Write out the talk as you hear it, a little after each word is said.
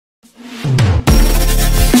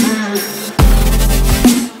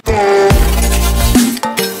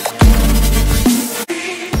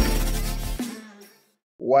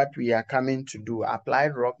what we are coming to do,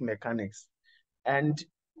 applied rock mechanics. And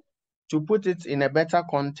to put it in a better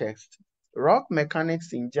context, rock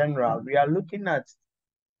mechanics in general, we are looking at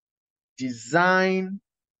design,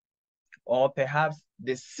 or perhaps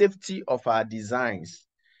the safety of our designs.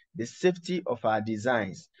 The safety of our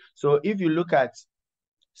designs. So if you look at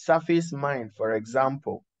surface mine, for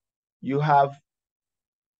example, you have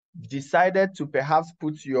decided to perhaps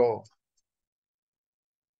put your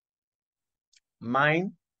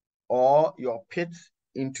mine or your pit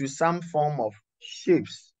into some form of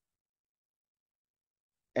shapes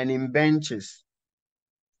and in benches,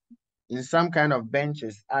 in some kind of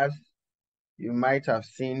benches, as you might have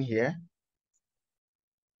seen here.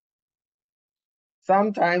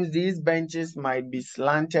 Sometimes these benches might be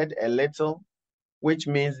slanted a little, which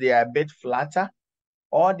means they are a bit flatter,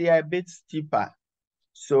 or they are a bit steeper.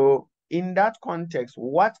 So in that context,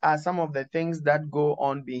 what are some of the things that go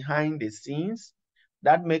on behind the scenes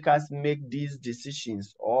that make us make these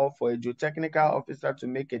decisions, or for a geotechnical officer to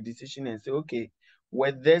make a decision and say, okay,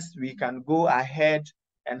 with this, we can go ahead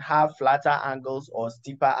and have flatter angles or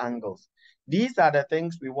steeper angles? These are the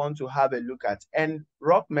things we want to have a look at. And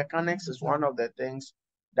rock mechanics is one of the things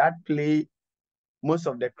that play most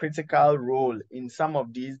of the critical role in some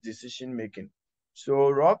of these decision making. So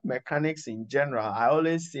rock mechanics in general, I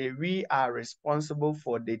always say we are responsible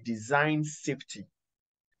for the design safety.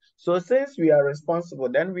 So since we are responsible,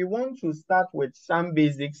 then we want to start with some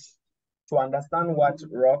basics to understand what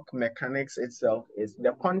rock mechanics itself is,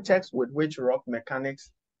 the context with which rock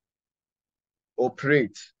mechanics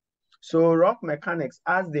operates. So rock mechanics,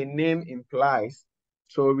 as the name implies,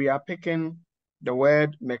 so we are picking the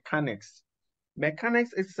word mechanics.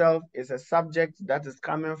 Mechanics itself is a subject that is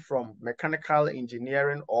coming from mechanical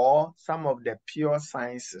engineering or some of the pure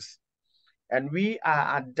sciences. And we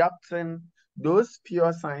are adapting those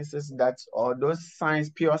pure sciences or those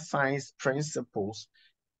pure science principles,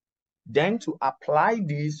 then to apply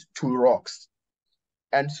these to rocks.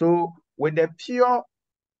 And so with the pure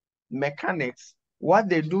mechanics, what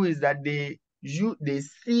they do is that they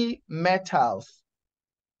see metals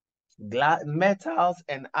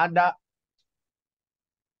and other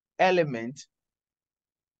elements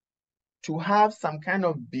to have some kind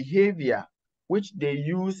of behavior which they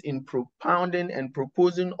use in propounding and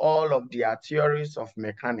proposing all of their theories of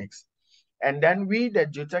mechanics. And then we, the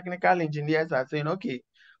geotechnical engineers, are saying, okay,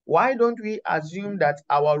 why don't we assume that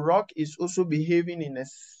our rock is also behaving in a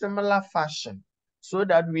similar fashion so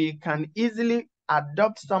that we can easily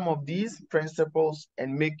adopt some of these principles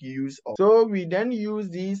and make use of. So we then use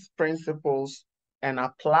these principles and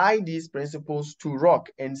apply these principles to rock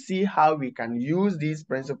and see how we can use these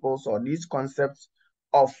principles or these concepts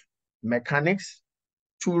of mechanics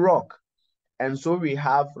to rock. And so we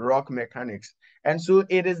have rock mechanics. And so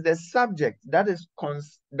it is the subject that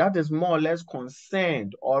is more or less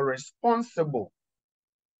concerned or responsible.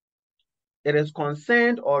 It is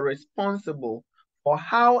concerned or responsible for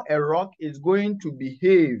how a rock is going to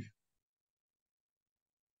behave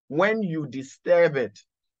when you disturb it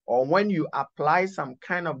or when you apply some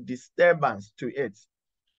kind of disturbance to it.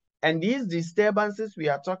 And these disturbances we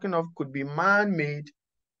are talking of could be man-made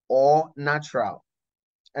or natural.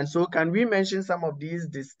 And so can we mention some of these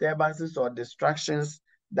disturbances or distractions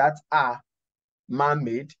that are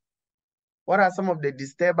man-made? What are some of the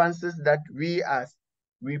disturbances that we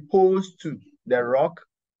pose to the rock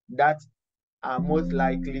that are most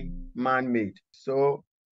likely man-made? So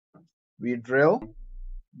we drill,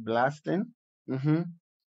 blasting,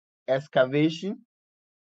 excavation.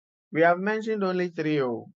 We have mentioned only 3,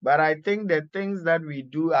 but I think the things that we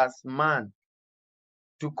do as man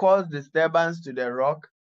to cause disturbance to the rock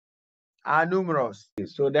are numerous.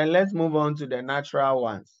 So then let's move on to the natural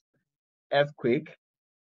ones. Earthquake.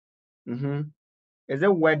 Is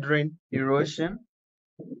it weathering, erosion?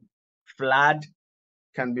 Flood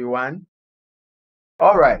can be one.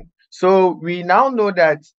 All right. So we now know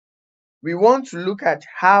that we want to look at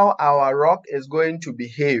how our rock is going to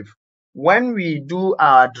behave when we do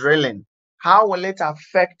our drilling. How will it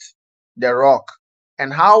affect the rock?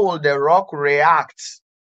 And how will the rock react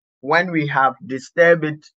when we have disturbed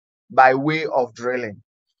it by way of drilling?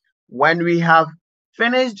 When we have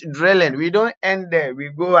finished drilling, we don't end there. We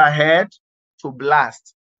go ahead to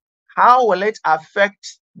blast. How will it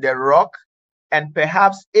affect the rock and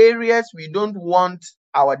perhaps areas we don't want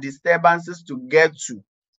our disturbances to get to?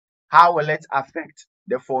 How will it affect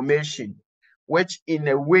the formation, which in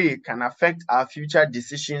a way can affect our future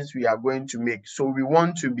decisions we are going to make? So we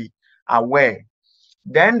want to be aware.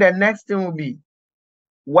 Then the next thing will be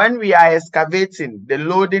when we are excavating, the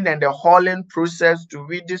loading and the hauling process to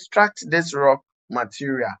re-distract this rock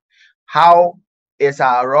material. How is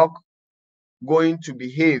our rock going to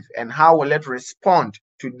behave and how will it respond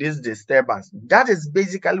to this disturbance? That is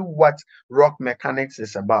basically what rock mechanics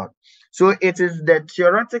is about. So it is the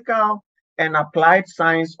theoretical and applied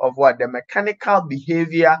science of what? The mechanical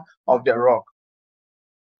behavior of the rock.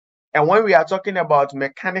 And when we are talking about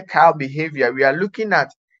mechanical behavior, we are looking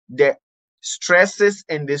at the stresses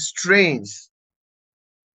and the strains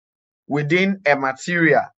within a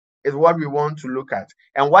material is what we want to look at.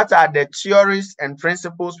 And what are the theories and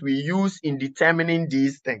principles we use in determining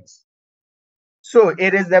these things? So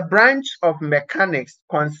it is a branch of mechanics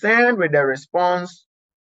concerned with the response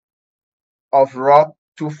of rock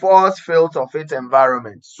to force fields of its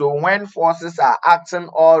environment. So when forces are acting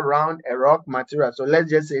all around a rock material, so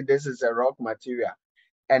let's just say this is a rock material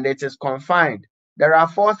and it is confined. There are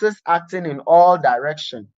forces acting in all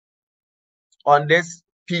directions on this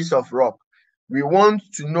piece of rock. We want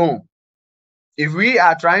to know if we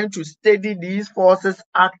are trying to study these forces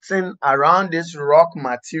acting around this rock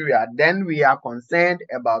material, then we are concerned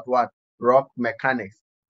about what? Rock mechanics.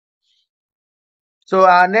 So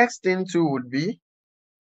our next thing too would be,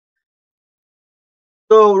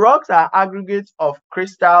 so rocks are aggregates of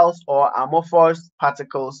crystals or amorphous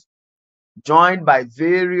particles joined by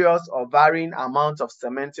various or varying amounts of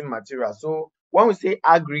cementing material. So when we say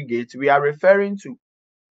aggregate, we are referring to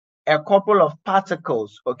a couple of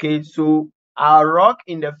particles. Okay, so our rock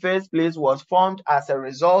in the first place was formed as a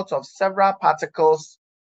result of several particles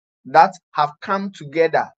that have come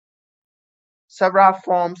together, several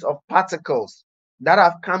forms of particles that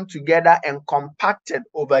have come together and compacted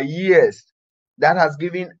over years, that has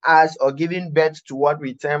given us or given birth to what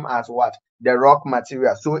we term as what? The rock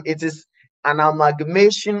material. So it is an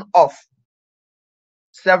amalgamation of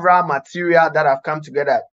several material that have come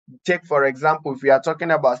together. Take, for example, if we are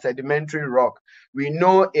talking about sedimentary rock, we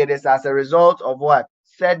know it is as a result of what?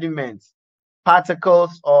 Sediments,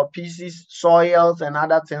 particles or pieces, soils, and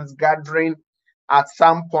other things gathering at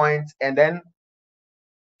some point, and then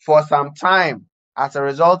for some time, as a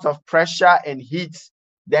result of pressure and heat,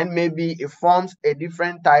 then maybe it forms a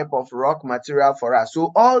different type of rock material for us.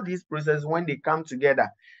 So all these processes, when they come together,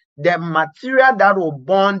 the material that will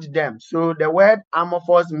bond them. So the word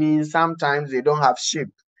amorphous means sometimes they don't have shape,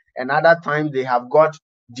 and other times they have got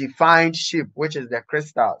defined shape, which is the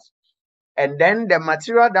crystals. And then the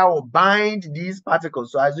material that will bind these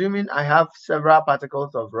particles. So assuming I have several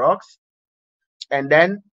particles of rocks, and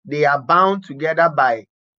then they are bound together by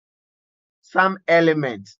some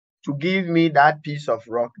element to give me that piece of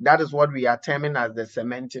rock. That is what we are terming as the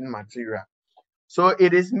cementing material. So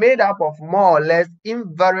it is made up of more or less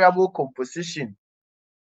invariable composition,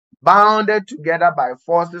 bounded together by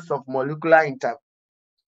forces of molecular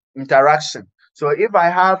interaction. So if I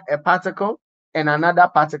have a particle and another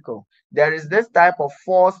particle, there is this type of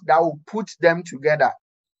force that will put them together.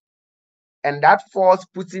 And that force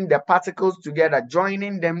putting the particles together,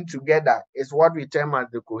 joining them together, is what we term as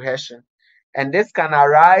the cohesion. And this can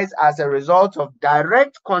arise as a result of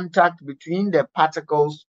direct contact between the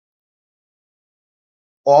particles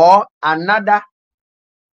or another,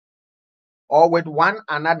 or with one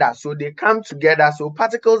another. So they come together. So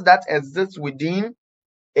particles that exist within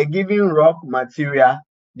a given rock material,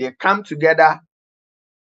 they come together,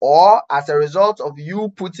 or as a result of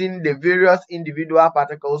you putting the various individual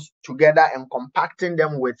particles together and compacting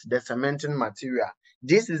them with the cementing material.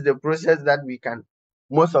 This is the process that we can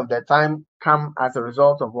most of the time come as a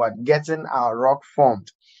result of what? Getting our rock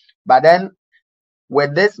formed. But then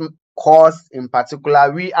with this course in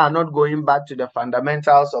particular, we are not going back to the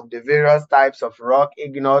fundamentals of the various types of rock: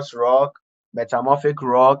 igneous rock, metamorphic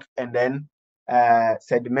rock, and then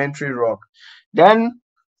sedimentary rock. Then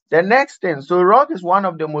the next thing, so rock is one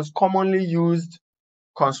of the most commonly used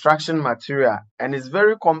construction material, and it's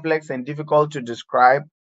very complex and difficult to describe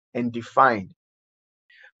and define.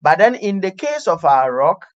 But then in the case of our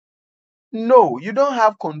rock, no, you don't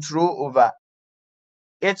have control over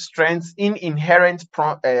its strengths, inherent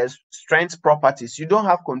strength properties. You don't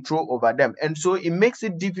have control over them, and so it makes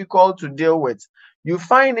it difficult to deal with. You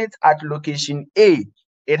find it at location A,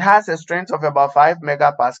 it has a strength of about 5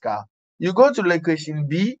 megapascal. You go to location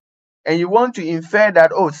B and you want to infer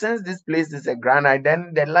that, oh, since this place is a granite,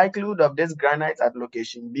 then the likelihood of this granite at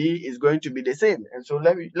location B is going to be the same, and so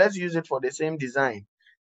let's use it for the same design.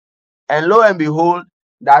 And lo and behold,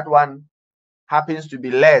 that one happens to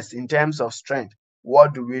be less in terms of strength.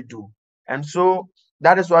 What do we do? And so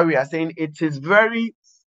that is why we are saying it is very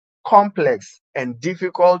complex and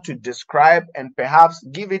difficult to describe and perhaps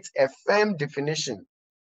give it a firm definition.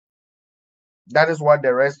 That is what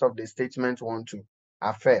the rest of the statement want to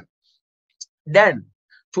affirm. Then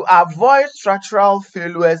to avoid structural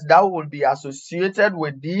failures that will be associated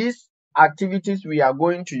with these activities we are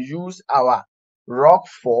going to use our rock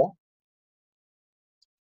for,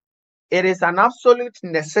 it is an absolute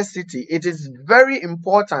necessity. It is very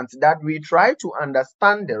important that we try to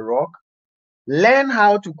understand the rock, learn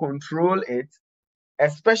how to control it,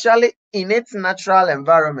 especially in its natural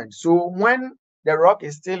environment. So when the rock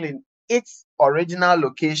is still in its original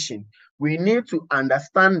location, we need to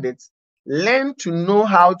understand it, learn to know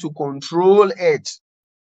how to control it.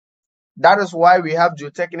 That is why we have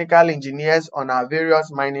geotechnical engineers on our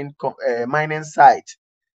various mining sites,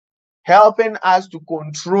 helping us to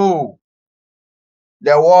control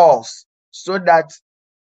the walls so that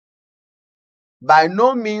by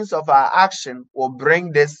no means of our action will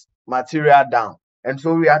bring this material down. And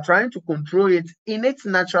so we are trying to control it in its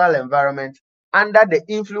natural environment under the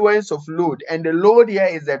influence of load. And the load here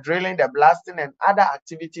is the drilling, the blasting, and other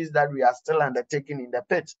activities that we are still undertaking in the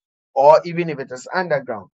pit, or even if it is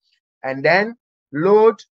underground. And then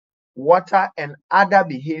load, water, and other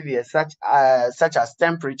behaviors such as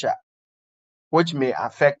temperature, which may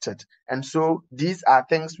affect it. And so these are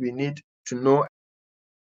things we need to know